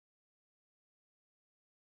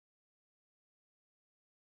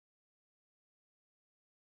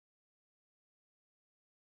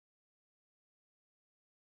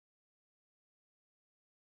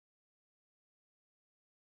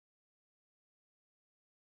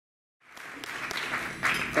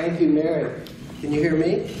Thank you, Mary. Can you hear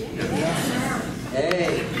me? Yes.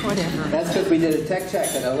 Hey. Whatever. That's because we did a tech check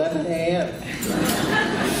at 11 a.m.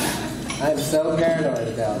 I'm so paranoid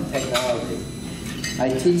about technology.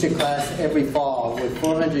 I teach a class every fall with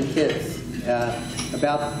 400 kids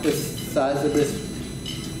about the size of this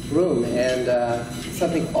room, and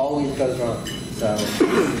something always goes wrong. So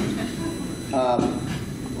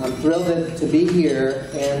I'm thrilled to be here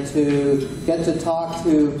and to get to talk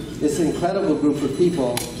to this incredible group of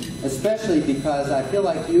people, especially because I feel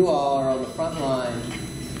like you all are on the front line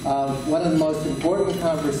of one of the most important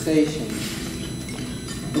conversations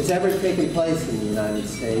that's ever taken place in the United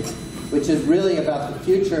States, which is really about the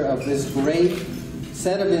future of this great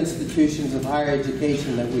set of institutions of higher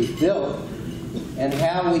education that we've built, and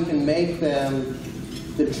how we can make them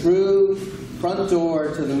the true front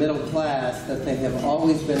door to the middle class that they have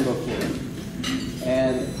always been before.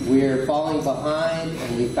 And we're falling behind,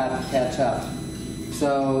 and we've got to catch up.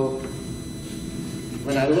 So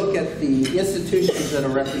when I look at the institutions that are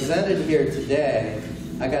represented here today,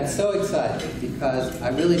 I got so excited because I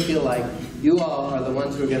really feel like you all are the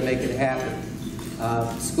ones who are going to make it happen.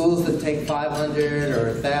 Schools that take 500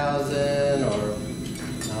 or 1,000 or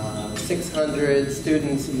 600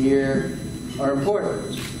 students a year are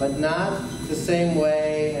important, but not the same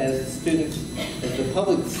way as students, as the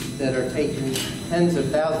publics that are taking tens of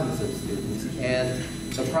thousands of students, and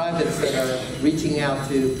the privates that are reaching out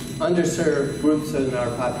to underserved groups in our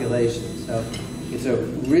population. So it's a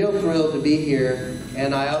real thrill to be here,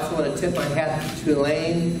 and I also want to tip my hat to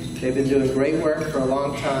Tulane. They've been doing great work for a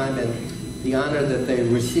long time, and the honor that they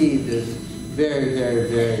received is very, very,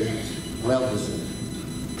 very well deserved.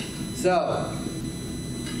 So,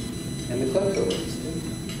 and the clicker works.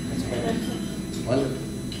 That's great. Wonderful.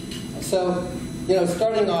 So, you know,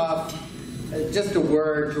 starting off, just a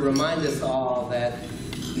word to remind us all that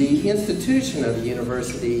the institution of the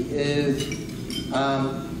university is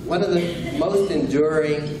one of the most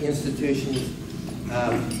enduring institutions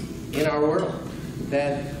in our world.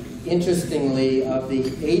 That, interestingly, of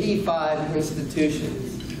the 85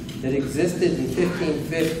 institutions that existed in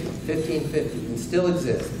 1550 and still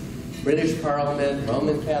exist, British Parliament,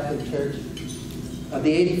 Roman Catholic Church, of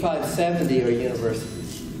the 85, 70 are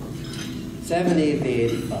universities. 70 of the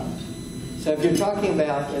 85. So if you're talking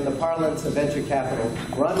about, in the parlance of venture capital,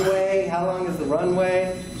 runway, how long is the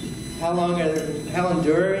runway? How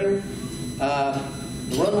enduring? The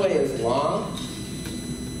runway is long.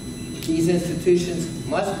 These institutions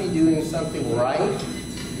must be doing something right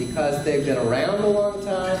because they've been around a long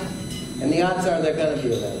time, and the odds are they're going to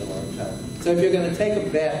be around a long time. So if you're going to take a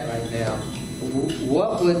bet right now,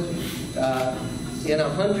 what would, in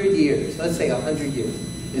 100 years, let's say 100 years,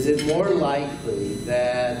 is it more likely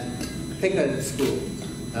that, pick a school,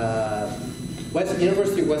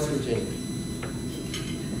 University of West Virginia.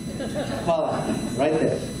 Paula, right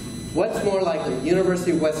there. What's more likely,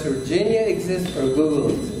 University of West Virginia exists or Google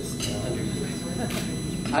exists in 100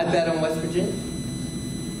 years? I bet on West Virginia.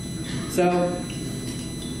 So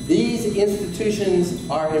these institutions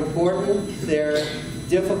are important. They're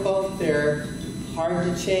difficult. They're hard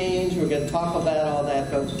to change. We're going to talk about all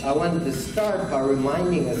that. But I wanted to start by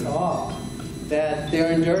reminding us all that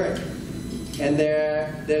they're enduring. And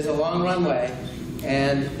there's a long runway.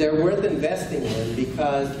 And they're worth investing in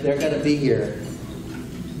because they're going to be here.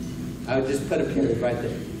 I would just put a period right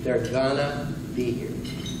there. They're going to be here.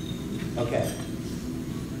 Okay.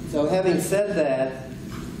 So having said that,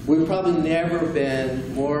 we've probably never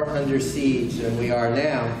been more under siege than we are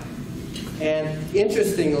now. And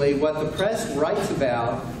interestingly, what the press writes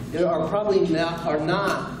about are probably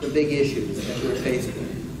not the big issues that we're faced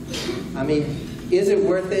with. I mean, is it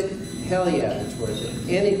worth it? Hell yeah, it's worth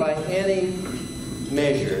it. By any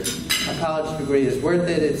measure, a college degree is worth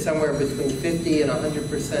it. It's somewhere between 50 and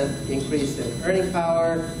 100% increase in earning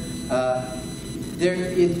power.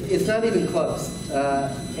 It's not even close.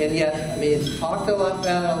 And yet, I mean, it's talked a lot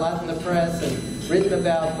about, a lot in the press and written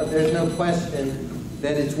about, but there's no question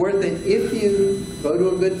that it's worth it if you go to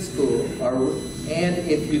a good school and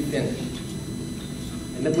if you finish,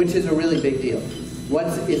 which is a really big deal.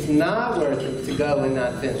 It's not worth it to go and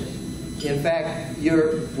not finish. In fact,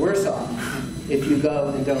 you're worse off if you go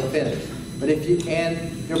and don't finish. But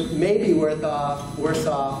you're maybe worse off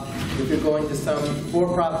if you're going to some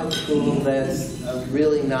for-profit school that's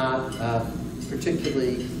really not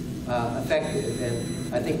particularly effective.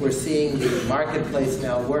 And I think we're seeing the marketplace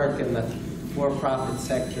now work and the for-profit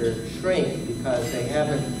sector shrink because they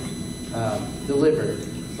haven't delivered.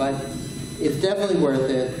 But it's definitely worth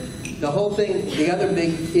it. The whole thing, the other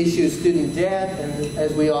big issue is student debt, and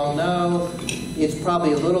as we all know, it's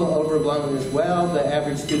probably a little overblown as well. The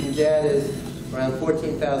average student debt is around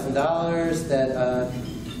 $14,000, that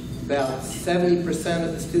about 70%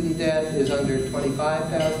 of the student debt is under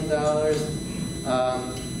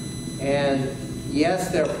 $25,000. And yes,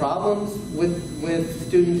 there are problems with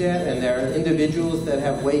student debt, and there are individuals that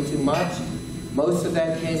have way too much. Most of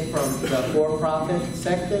that came from the for-profit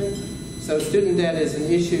sector. So student debt is an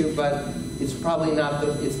issue, but it's probably not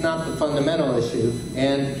the fundamental issue.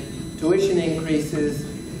 And tuition increases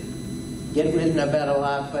get written about a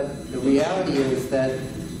lot, but the reality is that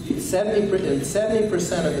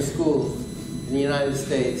 70% of the schools in the United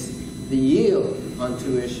States, the yield on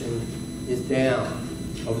tuition is down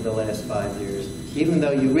over the last 5 years, even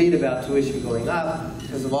though you read about tuition going up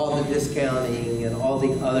because of all the discounting and all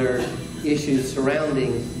the other issues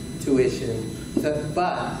surrounding tuition.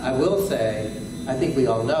 But I will say, I think we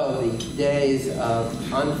all know the days of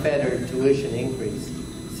unfettered tuition increases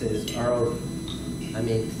are over. I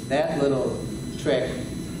mean, that little trick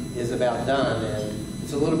is about done, and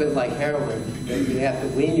it's a little bit like heroin that you have to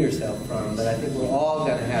wean yourself from, but I think we're all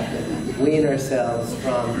going to have to wean ourselves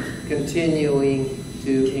from continuing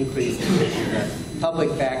to increase tuition. The public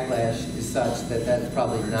backlash is such that that's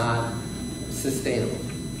probably not sustainable.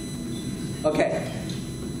 Okay.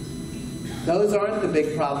 Those aren't the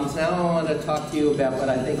big problems. Now I want to talk to you about what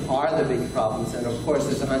I think are the big problems. And of course,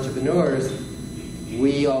 as entrepreneurs,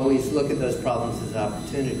 we always look at those problems as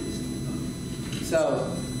opportunities.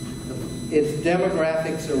 So it's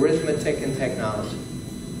demographics, arithmetic, and technology.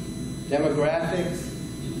 Demographics,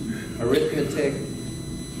 arithmetic,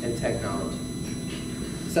 and technology.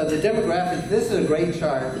 So the demographics, this is a great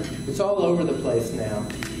chart. It's all over the place now.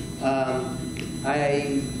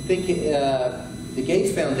 I think the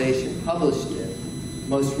Gates Foundation published it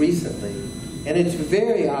most recently, and it's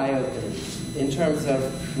very eye-opening in terms of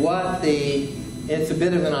what it's a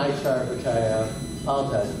bit of an eye chart, which I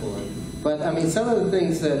apologize for. But I mean, some of the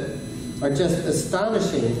things that are just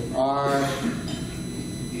astonishing are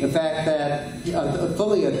the fact that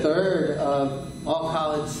fully a third of all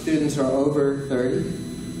college students are over 30,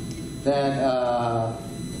 that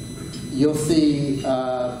you'll see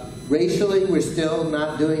racially we're still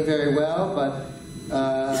not doing very well, but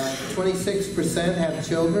 26% have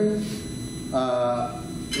children,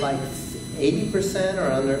 like 80%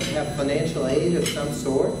 are have financial aid of some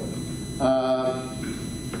sort.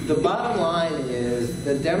 The bottom line is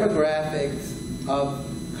the demographics of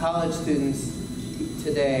college students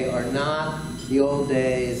today are not the old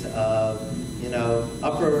days of,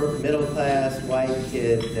 upper middle class white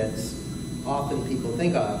kid that's often people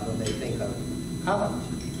think of when they think of college.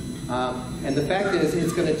 And the fact is,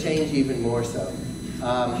 it's going to change even more so.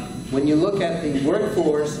 When you look at the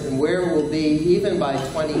workforce and where we'll be even by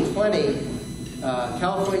 2020,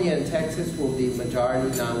 California and Texas will be majority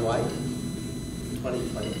non-white in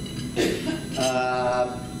 2020.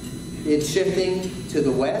 It's shifting to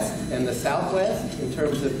the west and the southwest in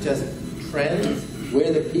terms of just trends,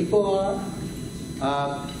 where the people are.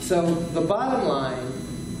 So the bottom line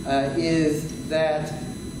is that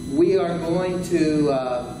we are going to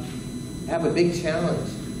have a big challenge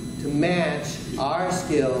to match our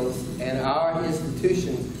skills and our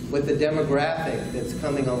institutions with the demographic that's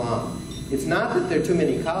coming along. It's not that there are too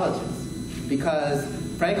many colleges, because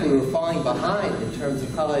frankly we're falling behind in terms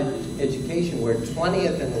of college education. We're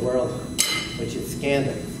 20th in the world, which is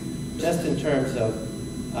scandalous, just in terms of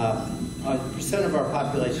a percent of our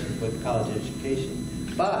population with college education.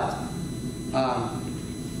 But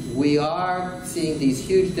we are seeing these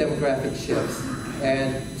huge demographic shifts,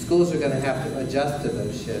 and schools are going to have to adjust to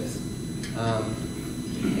those shifts.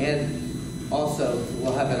 And also,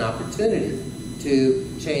 we'll have an opportunity to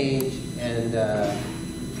change and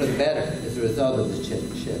for the better as a result of the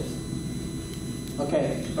shifts.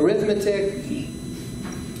 Okay, arithmetic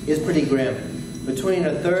is pretty grim. Between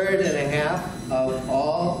a third and a half of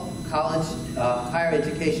all college higher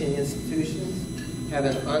education institutions have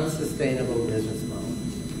an unsustainable business model.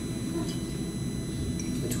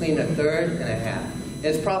 Between a third and a half.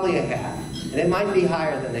 It's probably a half. And it might be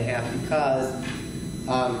higher than a half because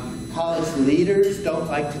college leaders don't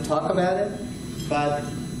like to talk about it. But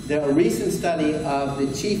there a recent study of the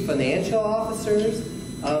chief financial officers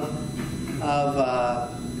of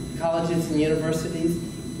colleges and universities,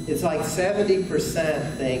 it's like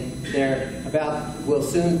 70% think will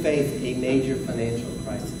soon face a major financial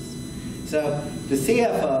crisis. So the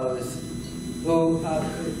CFOs, who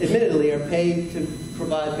admittedly are paid to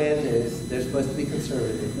provide bad news, they're supposed to be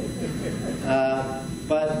conservative,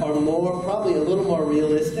 but are probably a little more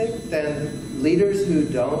realistic than leaders who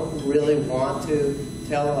don't really want to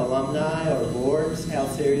tell alumni or boards how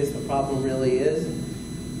serious the problem really is.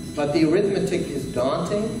 But the arithmetic is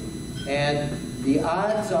daunting, And the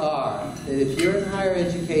odds are that if you're in higher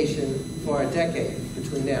education for a decade,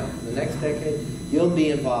 between now and the next decade, you'll be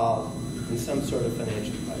involved in some sort of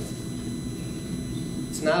financial crisis.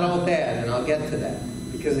 It's not all bad, and I'll get to that.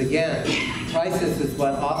 Because again, crisis is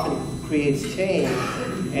what often creates change,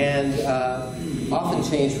 and often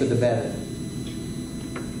change for the better.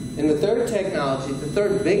 And the third technology, the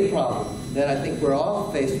third big problem that I think we're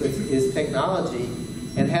all faced with is technology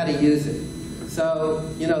and how to use it. So,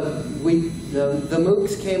 you know, the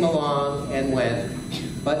MOOCs came along and went,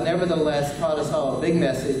 but nevertheless taught us all a big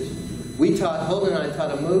message. Holden and I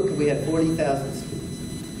taught a MOOC, and we had 40,000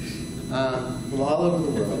 students from all over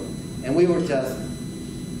the world, and we were just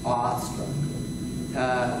awestruck.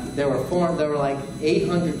 There were like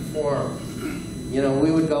 800 forums. You know,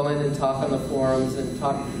 we would go in and talk on the forums and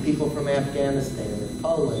talk to people from Afghanistan and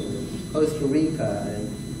Poland and Costa Rica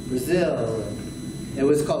and Brazil. And it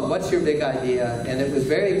was called What's Your Big Idea? And it was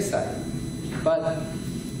very exciting. But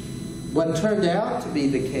what turned out to be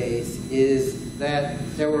the case is that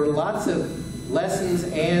there were lots of lessons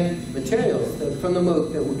and materials from the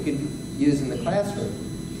MOOC that we could use in the classroom.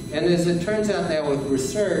 And as it turns out now with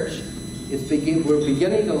research, we're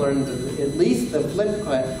beginning to learn at least the flipped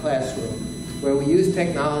classroom, where we use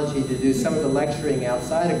technology to do some of the lecturing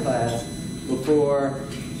outside of class before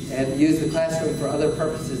and use the classroom for other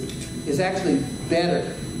purposes, is actually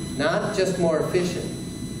better, not just more efficient,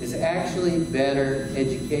 is actually better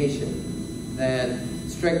education than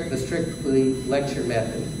the strictly lecture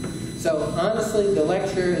method. So honestly, the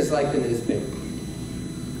lecture is like the newspaper.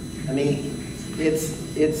 I mean,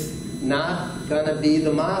 it's not going to be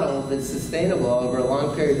the model that's sustainable over a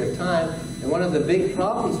long period of time. And one of the big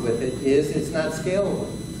problems with it is it's not scalable.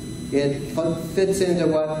 It fits into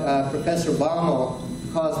what Professor Baumel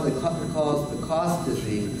calls the cost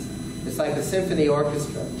disease. It's like a symphony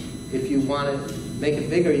orchestra. If you want to make it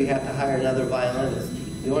bigger, you have to hire another violinist.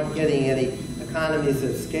 You aren't getting any economies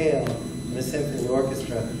of scale in a symphony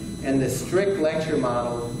orchestra. And the strict lecture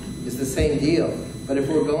model is the same deal. But if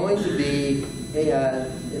we're going to be,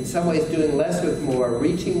 in some ways, doing less with more,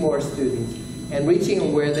 reaching more students, and reaching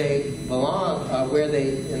them where they belong,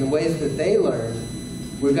 in the ways that they learn,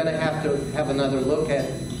 we're going to have another look at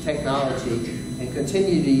technology and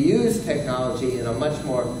continue to use technology in a much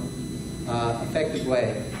more effective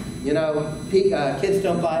way. You know, kids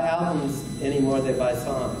don't buy albums anymore, they buy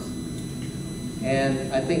songs.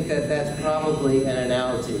 And I think that that's probably an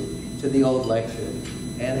analogy to the old lecture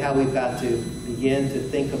and how we've got to begin to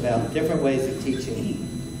think about different ways of teaching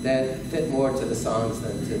that fit more to the songs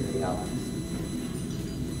than to the albums.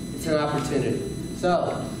 It's an opportunity.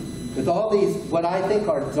 So, with all these, what I think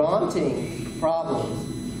are daunting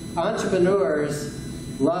problems, entrepreneurs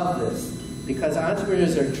love this because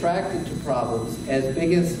entrepreneurs are attracted to problems as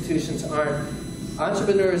big institutions aren't.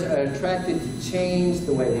 Entrepreneurs are attracted to change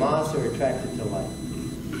the way moths are attracted to light.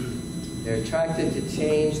 They're attracted to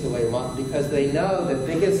change the way moths, because they know that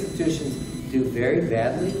big institutions do very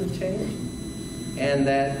badly with change, and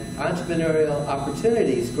that entrepreneurial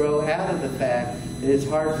opportunities grow out of the fact that it's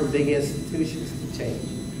hard for big institutions to change.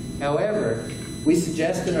 However, we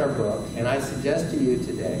suggest in our book, and I suggest to you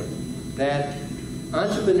today, that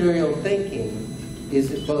entrepreneurial thinking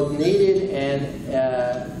is both needed and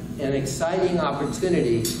an exciting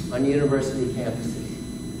opportunity on university campuses.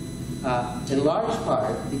 In large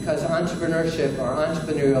part because entrepreneurship or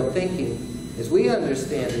entrepreneurial thinking, as we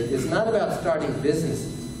understand it, is not about starting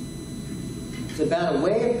businesses. It's about a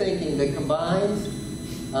way of thinking that combines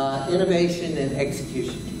innovation and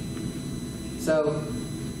execution. So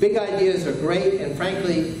big ideas are great, and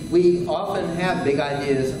frankly, we often have big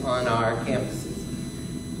ideas on our campuses.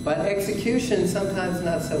 But execution, sometimes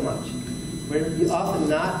not so much. We're often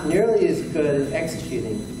not nearly as good at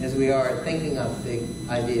executing as we are at thinking of big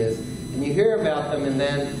ideas. And you hear about them, and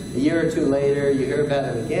then a year or two later, you hear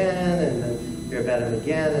about them again, and then you hear about them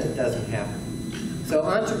again, and it doesn't happen. So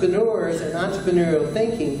entrepreneurs and entrepreneurial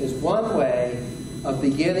thinking is one way of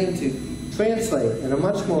beginning to translate in a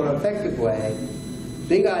much more effective way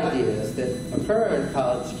big ideas that occur in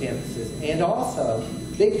college campuses, and also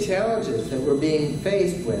big challenges that we're being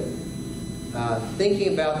faced with,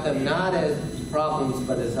 thinking about them not as problems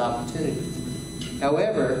but as opportunities.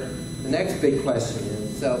 However, the next big question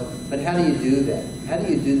is, but how do you do that? How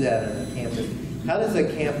do you do that on a campus? How does a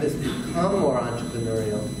campus become more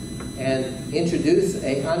entrepreneurial and introduce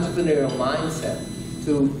an entrepreneurial mindset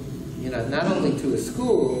to, not only to a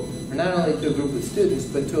school, or not only to a group of students,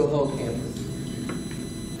 but to a whole campus?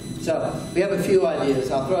 So, we have a few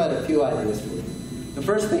ideas. I'll throw out a few ideas for you. The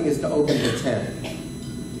first thing is to open the tent.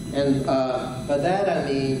 And by that I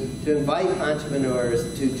mean to invite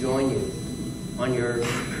entrepreneurs to join you on your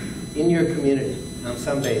in your community on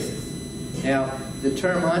some basis. Now, the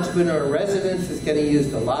term entrepreneur in residence is getting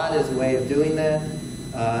used a lot as a way of doing that.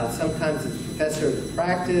 Sometimes it's professor of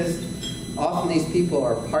practice. Often these people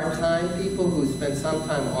are part-time people who spend some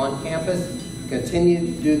time on campus, continue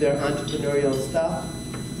to do their entrepreneurial stuff.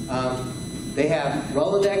 They have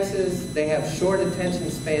Rolodexes, they have short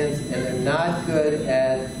attention spans, and they're not good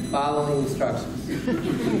at following instructions.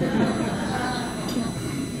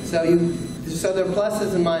 So there are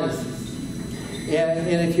pluses and minuses.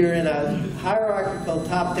 And if you're in a hierarchical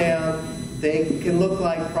top-down, they can look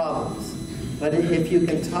like problems. But if you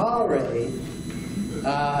can tolerate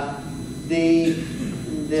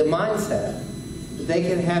the mindset, they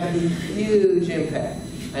can have a huge impact.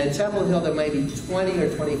 And in Chapel Hill, there may be 20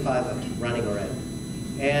 or 25 of them running around.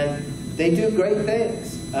 And they do great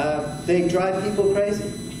things. They drive people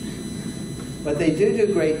crazy. But they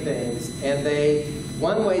do great things, and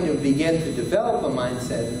one way to begin to develop a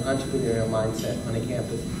mindset, an entrepreneurial mindset on a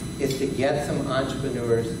campus, is to get some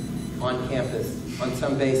entrepreneurs on campus on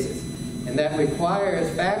some basis. And that requires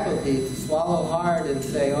faculty to swallow hard and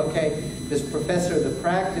say, okay, this professor of the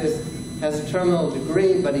practice has a terminal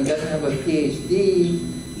degree, but he doesn't have a PhD.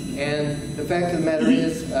 And the fact of the matter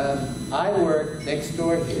is, I worked next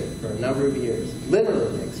door here for a number of years,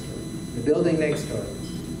 literally next door, the building next door,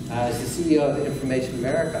 as the CEO of Information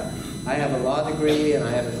America. I have a law degree and I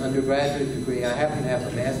have an undergraduate degree. I happen to have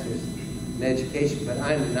a master's in education, but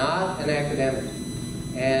I'm not an academic.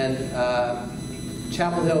 And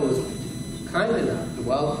Chapel Hill was kind enough to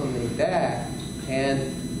welcome me back,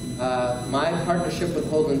 and my partnership with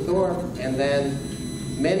Holden Thorpe and then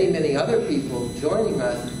many other people joining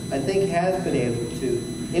us, I think has been able to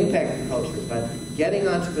impact the culture. But getting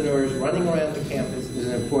entrepreneurs running around the campus is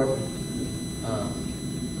an important.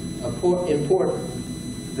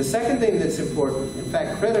 The second thing that's important, in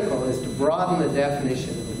fact critical, is to broaden the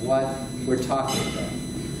definition of what we're talking about.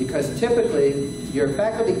 Because typically, your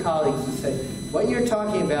faculty colleagues will say, what you're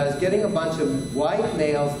talking about is getting a bunch of white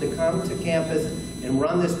males to come to campus and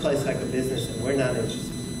run this place like a business, and we're not interested.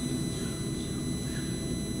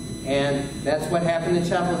 And that's what happened in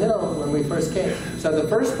Chapel Hill when we first came. So the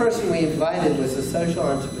first person we invited was a social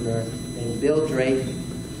entrepreneur named Bill Drayton,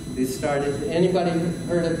 who started, anybody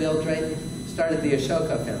heard of Bill Drayton? Started the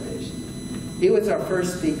Ashoka Foundation. He was our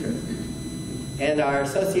first speaker. And our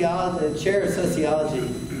chair of sociology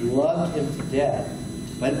loved him to death,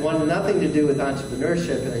 but wanted nothing to do with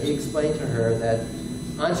entrepreneurship. And he explained to her that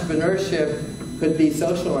entrepreneurship could be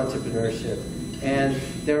social entrepreneurship. And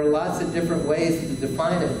there are lots of different ways to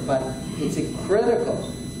define it, but it's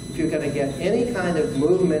critical, if you're going to get any kind of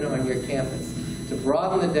movement on your campus, to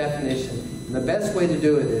broaden the definition. And the best way to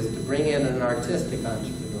do it is to bring in an artistic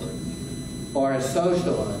entrepreneur, or a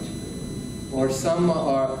social entrepreneur, or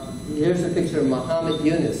here's a picture of Muhammad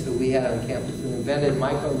Yunus, who we had on campus, who invented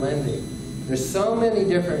micro-lending. There's so many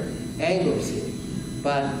different angles here,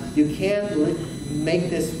 but you can't make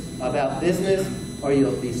this about business, or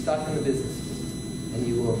you'll be stuck in the business system, and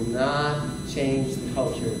you will not change the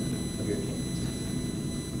culture of your campus.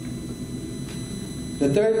 The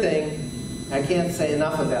third thing, I can't say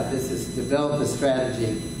enough about this, is to develop a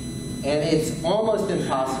strategy, and it's almost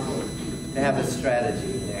impossible to have a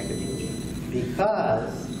strategy in academia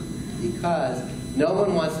because no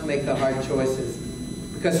one wants to make the hard choices.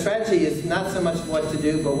 Because strategy is not so much what to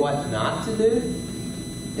do, but what not to do.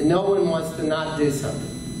 And no one wants to not do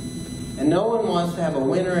something. And no one wants to have a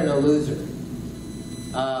winner and a loser.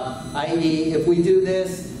 I.e., if we do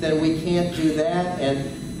this, then we can't do that,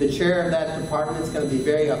 and the chair of that department is going to be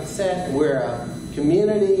very upset. We're a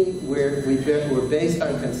community, we're based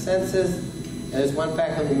on consensus, and as one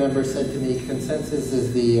faculty member said to me, consensus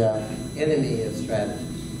is the enemy of strategy.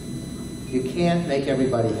 You can't make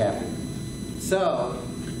everybody happy. So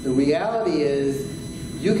the reality is,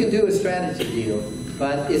 you can do a strategy deal,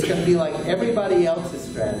 but it's going to be like everybody else's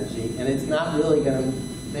strategy, and it's not really going to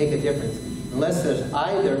make a difference unless there's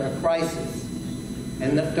either a crisis.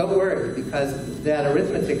 And don't worry, because that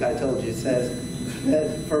arithmetic I told you says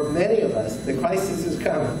that for many of us, the crisis is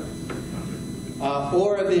coming,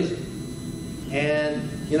 or a vision. And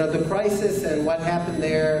you know, the crisis and what happened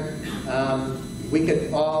there, we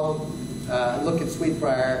could all look at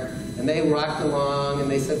Sweetbriar, and they rocked along, and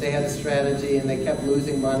they said they had a strategy, and they kept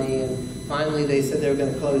losing money, and finally they said they were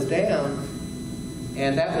going to close down,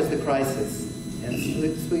 and that was the crisis. And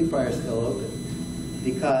Sweetbriar is still open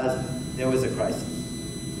because there was a crisis.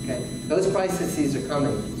 Okay, those crises are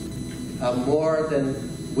coming more than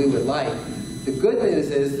we would like. The good news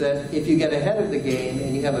is that if you get ahead of the game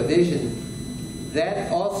and you have a vision,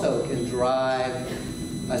 that also can drive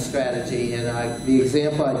a strategy. And the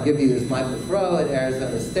example I'd give you is Michael Crow at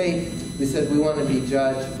Arizona State. We said we want to be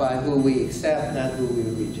judged by who we accept, not who we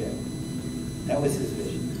reject. That was his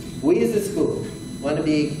vision. We as a school want to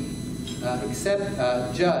be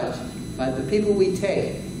judged by the people we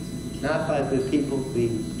take, not by the people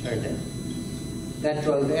we turn down. That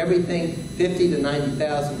drove everything, 50 to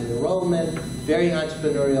 90,000 in enrollment, very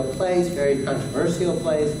entrepreneurial place, very controversial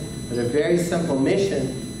place, but a very simple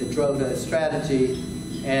mission that drove the strategy,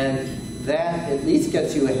 and that at least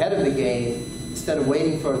gets you ahead of the game instead of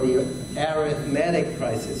waiting for the arithmetic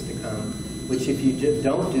crisis to come, which if you just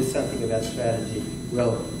don't do something about strategy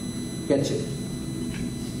will get you.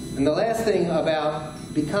 And the last thing about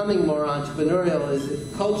becoming more entrepreneurial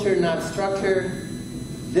is culture, not structure.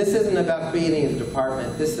 This isn't about creating a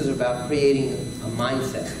department. This is about creating a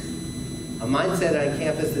mindset. A mindset on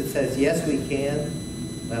campus that says, yes, we can.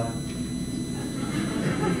 Well,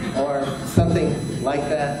 or something like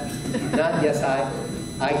that. Not, yes,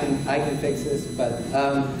 I can fix this, but,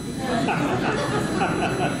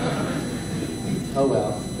 oh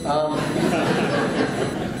well.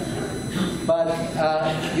 But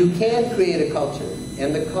you can create a culture,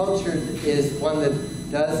 and the culture is one that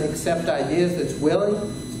does accept ideas, that's willing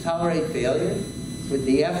to tolerate failure. With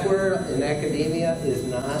the F word in academia is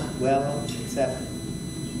not well accepted.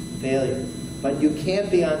 Failure. But you can't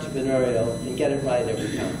be entrepreneurial and get it right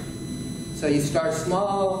every time. So you start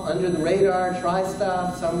small, under the radar, try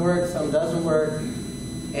stuff, some work, some doesn't work.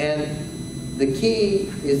 And the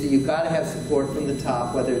key is that you've got to have support from the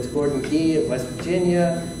top, whether it's Gordon Gee at West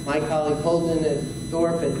Virginia, my colleague Holden at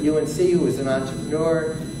Thorpe at UNC, who was an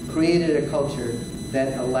entrepreneur, created a culture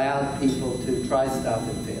that allowed people to try stuff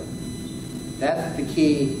and fail. That's the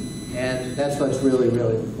key, and that's what's really,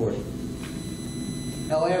 really important.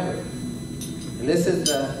 However, and this is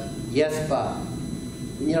the yes but.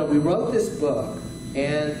 You know, we wrote this book,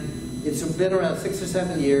 and it's been around 6 or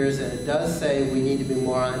 7 years, and it does say we need to be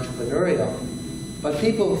more entrepreneurial. But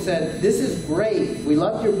people said, this is great, we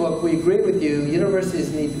love your book, we agree with you,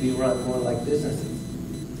 universities need to be run more like businesses.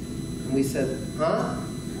 And we said, huh?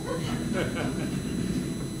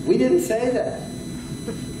 We didn't say that.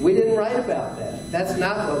 We didn't write about that. That's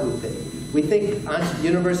not what we think. We think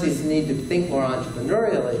universities need to think more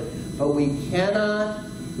entrepreneurially, but we cannot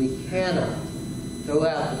throw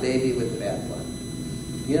out the baby with the bathwater.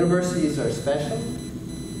 Universities are special.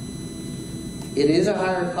 It is a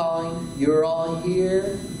higher calling. You're all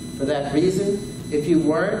here for that reason. If you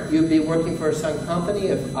weren't, you'd be working for some company.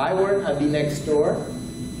 If I weren't, I'd be next door,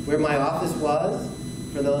 where my office was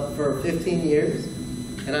for 15 years.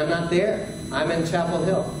 And I'm not there. I'm in Chapel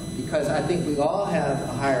Hill, because I think we all have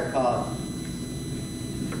a higher calling.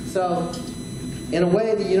 So, in a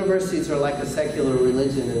way, the universities are like a secular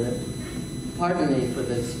religion, and pardon me for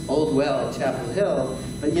this old well at Chapel Hill,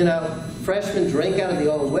 but you know, freshmen drink out of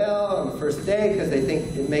the old well on the first day because they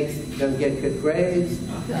think it makes them get good grades.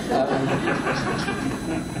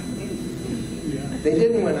 They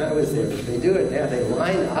didn't when I was there, but they do it now. They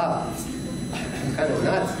line up. It's kind of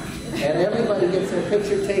nuts. And everybody gets their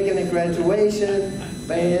picture taken at graduation,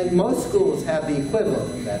 and most schools have the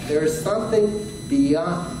equivalent of that. There is something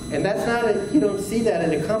beyond, and that's not you don't see that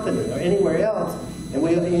in a company or anywhere else. And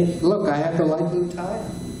look, I have the light blue tie.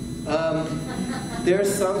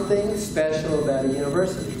 There's something special about a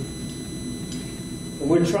university. And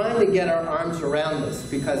we're trying to get our arms around this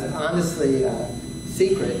because, honestly,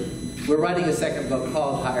 secret, we're writing a second book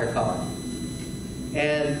called Higher Calling.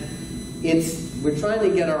 And we're trying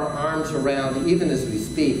to get our arms around, even as we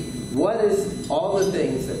speak, what is all the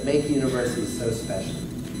things that make universities so special.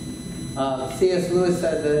 C.S. Lewis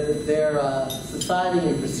said that they're a society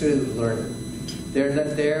in pursuit of learning.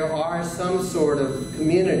 There are some sort of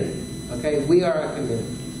community. Okay, we are a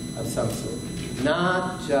community of some sort,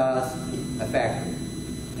 not just a factory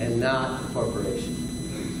and not a corporation.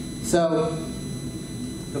 So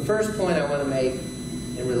the first point I want to make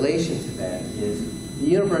in relation to that is the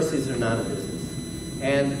universities are not a business.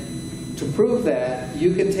 And to prove that,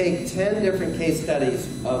 you can take 10 different case studies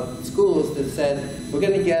of schools that said, we're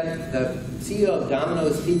going to get the CEO of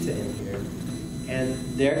Domino's Pizza in here, and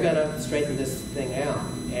they're going to straighten this thing out,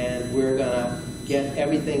 and we're going to get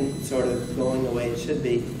everything sort of going the way it should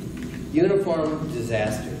be. Uniform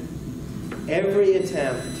disaster. Every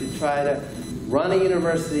attempt to try to run a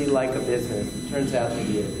university like a business turns out to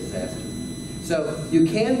be a disaster. So you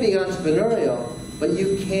can be entrepreneurial, but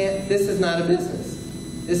you can't, this is not a business.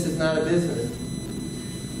 This is not a business.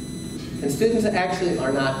 And students actually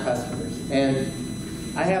are not customers. And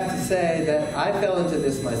I have to say that I fell into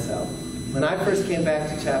this myself. When I first came back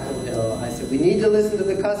to Chapel Hill, I said, we need to listen to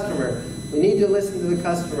the customer. We need to listen to the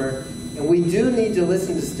customer. And we do need to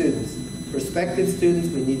listen to students. Prospective students,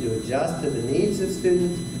 we need to adjust to the needs of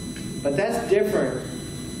students. But that's different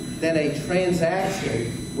than a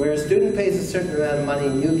transaction where a student pays a certain amount of money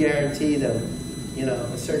and you guarantee them,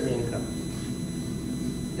 a certain income.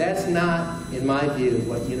 That's not, in my view,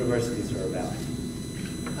 what universities are about.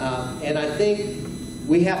 And I think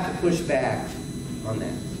we have to push back on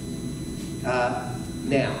that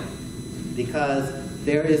now, because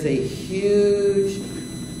there is a huge,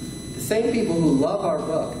 the same people who love our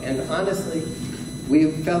book, and honestly,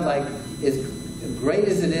 we felt like as great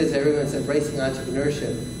as it is, everyone's embracing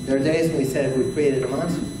entrepreneurship, there are days when we said we created a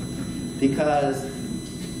monster, because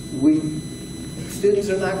students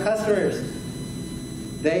are not customers.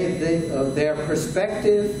 They are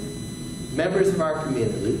prospective members of our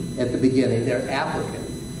community at the beginning. They're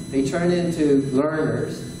applicants. They turn into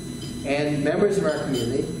learners and members of our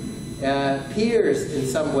community, peers in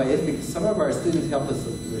some ways, because some of our students help us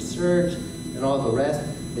with research and all the rest.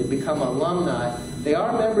 They become alumni. They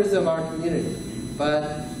are members of our community.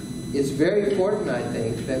 But it's very important, I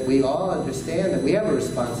think, that we all understand that we have a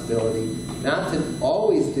responsibility not to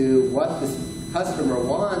always do what the customer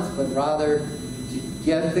wants, but rather to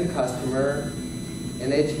get the customer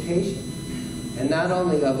an education. And not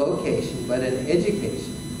only a vocation, but an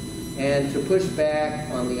education. And to push back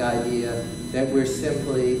on the idea that we're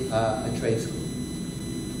simply a trade school.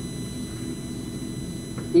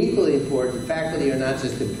 Equally important, faculty are not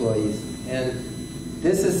just employees. And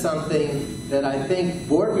this is something that I think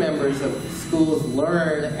board members of schools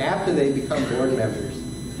learn after they become board members.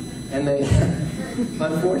 And they,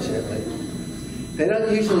 unfortunately, they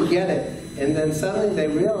don't usually get it. And then suddenly they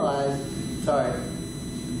realize,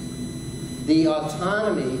 the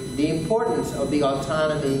autonomy, the importance of the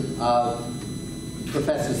autonomy of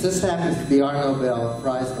professors. This happens to be our Nobel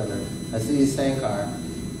Prize winner, Aziz Sankar,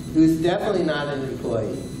 who's definitely not an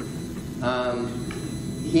employee.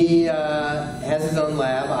 He has his own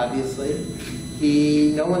lab, obviously.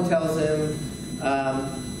 No one tells him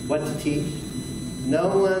what to teach.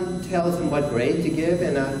 No one tells him what grade to give.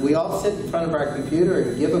 And we all sit in front of our computer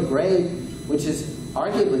and give a grade, which is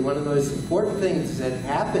arguably one of the most important things that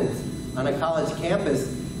happens on a college campus.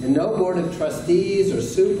 And no board of trustees or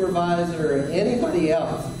supervisor or anybody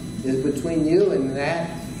else is between you and that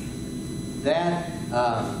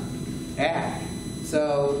act.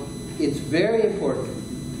 So it's very important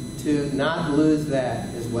to not lose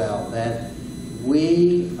that as well, that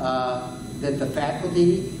that the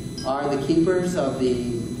faculty are the keepers of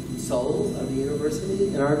the soul of the university,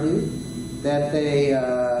 in our view, that they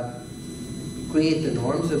create the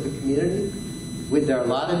norms of the community. There are a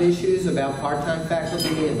lot of issues about part-time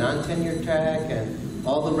faculty and non-tenured track and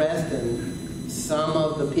all the rest, and some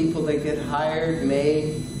of the people that get hired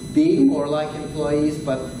may be more like employees,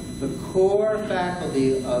 but the core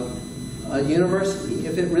faculty of a university,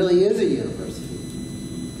 if it really is a university,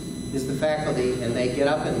 is the faculty, and they get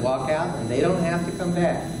up and walk out, and they don't have to come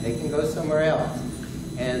back. They can go somewhere else.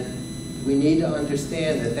 And we need to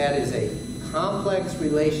understand that that is a complex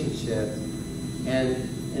relationship, and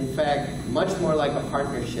in fact, much more like a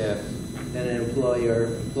partnership than an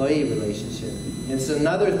employer-employee relationship. And it's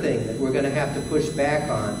another thing that we're going to have to push back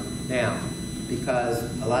on now, because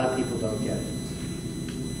a lot of people don't get it.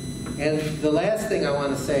 And the last thing I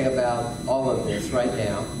want to say about all of this right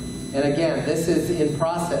now, and again, this is in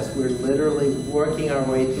process, we're literally working our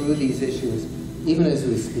way through these issues, even as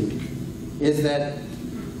we speak, is that,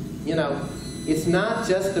 it's not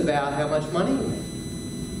just about how much money you make.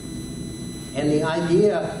 And the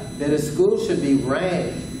idea that a school should be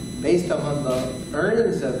ranked based on the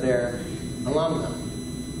earnings of their alumni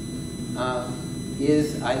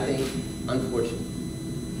is, I think, unfortunate.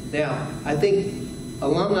 Now, I think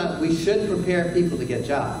alumni, we should prepare people to get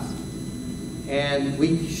jobs. And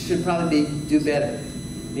we should probably do better.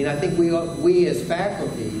 I mean, I think we as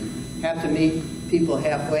faculty have to meet people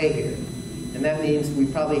halfway here. And that means we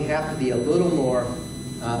probably have to be a little more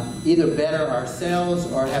either better ourselves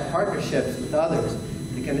or have partnerships with others,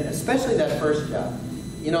 especially that first job.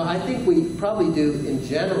 I think we probably do in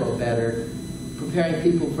general better preparing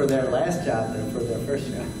people for their last job than for their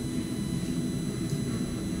first job.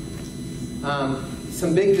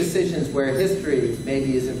 Some big decisions where history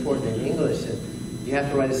maybe is important in English, and you have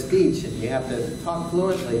to write a speech and you have to talk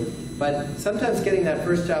fluently, but sometimes getting that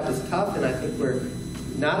first job is tough, and I think we're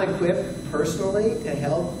not equipped personally to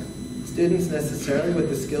help students necessarily with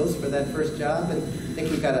the skills for that first job. And I think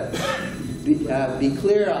we've got to be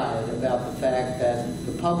clear-eyed about the fact that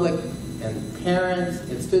the public and parents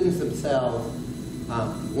and students themselves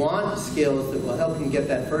want skills that will help them get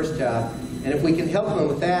that first job. And if we can help them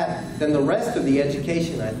with that, then the rest of the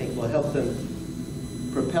education, I think, will help them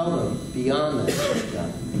propel them beyond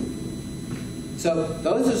that. So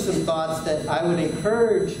those are some thoughts that I would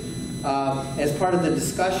encourage as part of the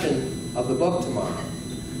discussion of the book tomorrow,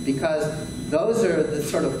 because those are the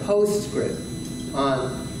sort of postscript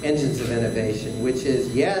on engines of innovation, which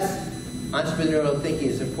is, yes, entrepreneurial thinking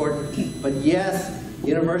is important, but yes,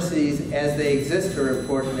 universities as they exist are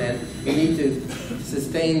important, and we need to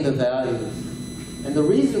sustain the values. And the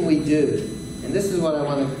reason we do, and this is what I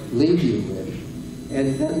want to leave you with,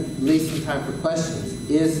 and then leave some time for questions,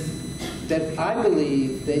 is that I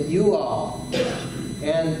believe that you all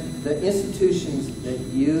and the institutions that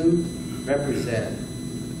you represent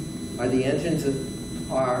are the engines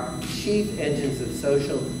of, are chief engines of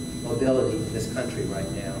social mobility in this country right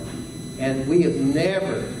now. And we have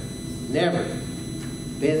never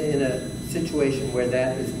been in a situation where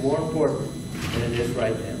that is more important than it is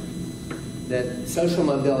right now. That social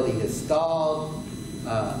mobility has stalled,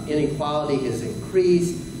 inequality has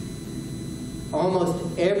increased.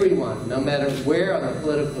 Almost everyone, no matter where on the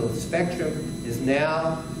political spectrum, has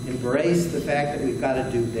now embraced the fact that we've got to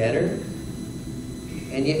do better.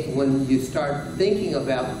 And yet, when you start thinking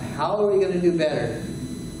about how are we going to do better,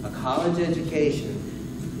 a college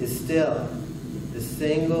education is still the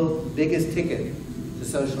single biggest ticket to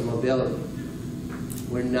social mobility.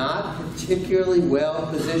 We're not particularly well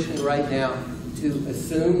positioned right now to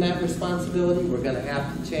assume that responsibility. We're going to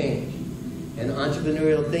have to change. And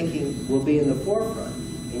entrepreneurial thinking will be in the forefront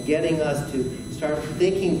in getting us to start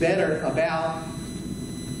thinking better about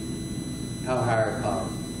our higher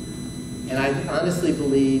calling. And I honestly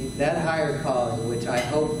believe that higher calling, which I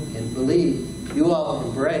hope and believe you all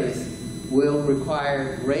embrace, will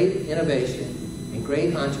require great innovation and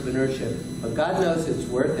great entrepreneurship. But God knows it's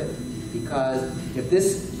worth it, because if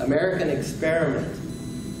this American experiment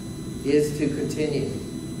is to continue,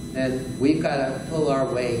 then we've got to pull our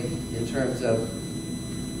weight in terms of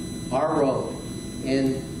our role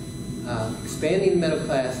in expanding the middle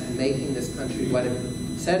class and making this country what it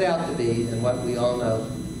set out to be and what we all know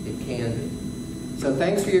it can be. So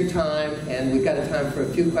thanks for your time, and we've got time for a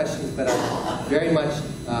few questions, but I very much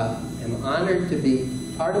am honored to be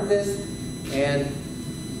part of this, and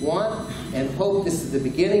want and hope this is the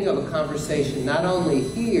beginning of a conversation not only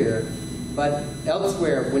here, but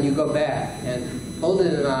elsewhere when you go back. And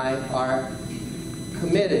Holden and I are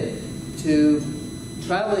committed to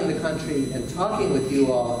traveling the country and talking with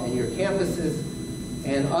you all in your campuses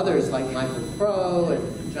and others like Michael Crow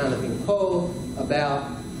and Jonathan Cole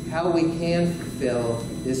about how we can fulfill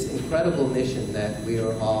this incredible mission that we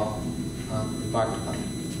are all embarked upon.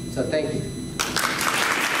 So thank you.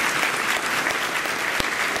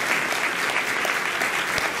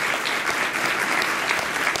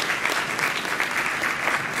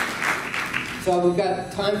 So we've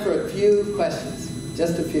got time for a few questions,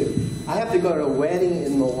 just a few. I have to go to a wedding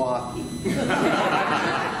in Milwaukee.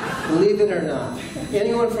 Believe it or not.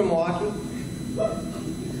 Anyone from Milwaukee?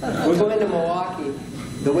 We're going to Milwaukee.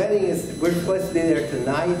 The wedding is, we're supposed to be there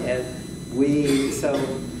tonight, and so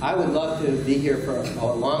I would love to be here for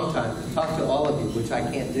a long time to talk to all of you, which I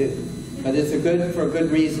can't do. But it's for a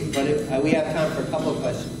good reason. But we have time for a couple of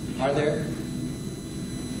questions. Are there?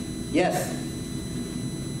 Yes?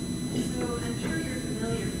 So I'm sure you're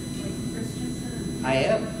familiar with Blake Christensen. I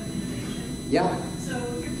am. Innovation. Yeah. So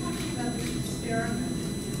you're talking about this experiment at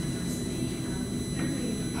the university. Clearly,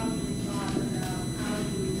 you probably thought about how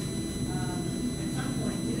you, at some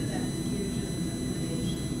point, do that diffusion of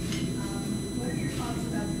innovation. What are your thoughts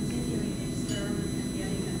about continuing the experiment and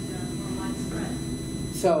getting it more widespread?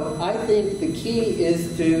 So I think the key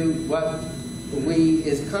is to what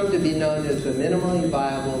is come to be known as the minimally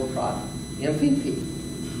viable product, MVP.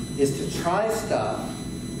 Is to try stuff,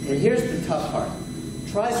 and here's the tough part,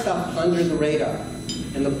 try stuff under the radar.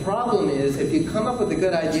 And the problem is, if you come up with a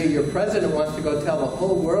good idea, your president wants to go tell the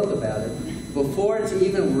whole world about it before it's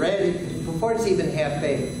even ready, before it's even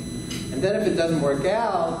half-baked. And then if it doesn't work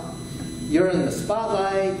out, you're in the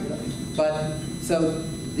spotlight. But so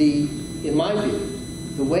in my view,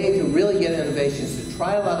 the way to really get innovation is to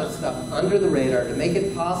try a lot of stuff under the radar, to make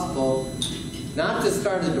it possible not to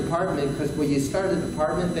start a department, because when you start a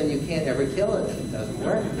department, then you can't ever kill it if it doesn't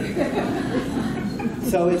work.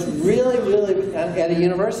 So it's really, at a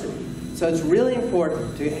university. So it's really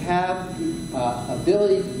important to have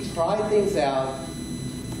ability to try things out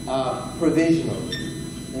provisionally.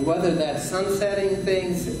 And whether that's sunsetting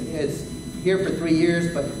things, it's here for 3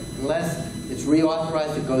 years, but unless it's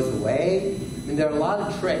reauthorized, it goes away. I mean, there are a lot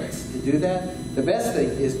of tricks to do that. The best thing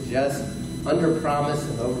is just under-promise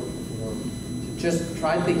and over-perform. Just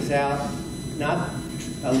try things out. Not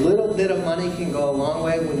a little bit of money can go a long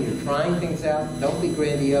way when you're trying things out. Don't be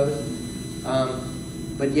grandiose.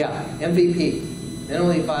 But yeah, MVP,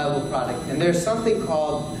 minimally viable product. And there's something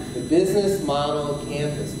called the business model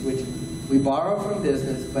campus, which we borrow from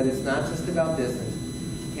business, but it's not just about business.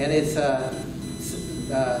 And it's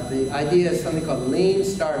the idea is something called lean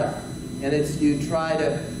startup. And it's you try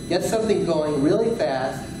to get something going really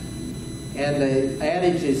fast, and the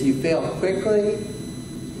adage is you fail quickly,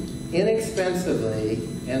 inexpensively,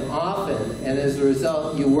 and often, and as a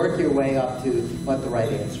result, you work your way up to what the right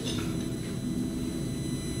answer is.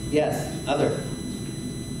 Yes, other.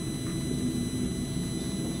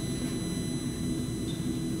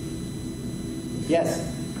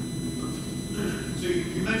 Yes? So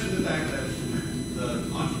you mentioned the fact that the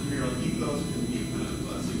entrepreneurial ethos can be kind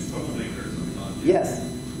of some troublemakers on top. Yes.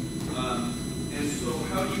 And so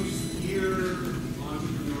how do you steer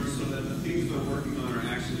entrepreneurs so that the things they're working on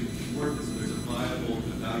are actually worth it, so there's a viable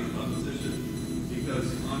value proposition?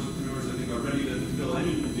 Because entrepreneurs, I think, are ready to fill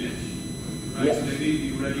any niche, right? Yeah. So they may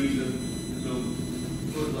be ready to,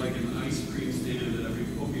 put like an ice cream stand at every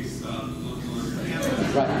Poke stop on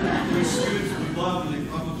campus. Right. Which students would love, and they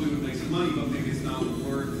probably would make some money, but maybe it's not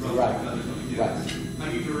worth it. Right. Right. How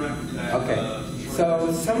do you direct that? Okay.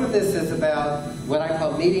 So some of this is about what I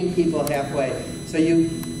call meeting people halfway. So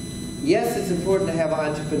yes, it's important to have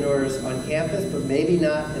entrepreneurs on campus, but maybe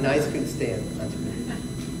not an ice cream stand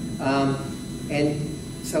entrepreneur. And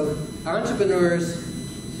so entrepreneurs,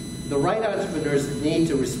 the right entrepreneurs need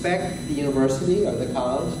to respect the university or the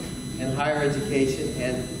college and higher education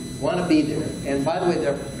and want to be there. And by the way,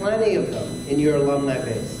 there are plenty of them in your alumni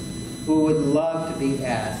base who would love to be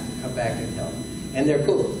asked to come back and help. And they're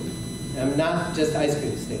cool. And not just ice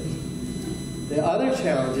cream stands. The other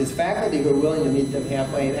challenge is faculty who are willing to meet them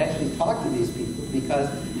halfway and actually talk to these people, because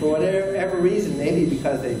for whatever reason, maybe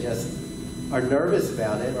because they just are nervous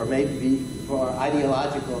about it, or maybe for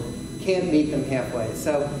ideological, can't meet them halfway.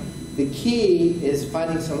 So the key is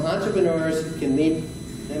finding some entrepreneurs who can meet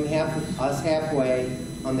them us halfway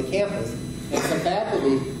on the campus, and some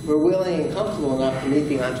faculty who are willing and comfortable enough to meet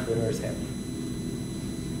the entrepreneurs halfway.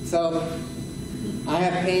 So I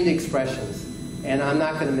have pained expressions, and I'm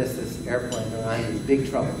not going to miss this airplane, or I'm in big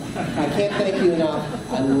trouble. I can't thank you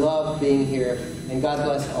enough. I love being here, and God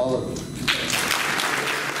bless all of you.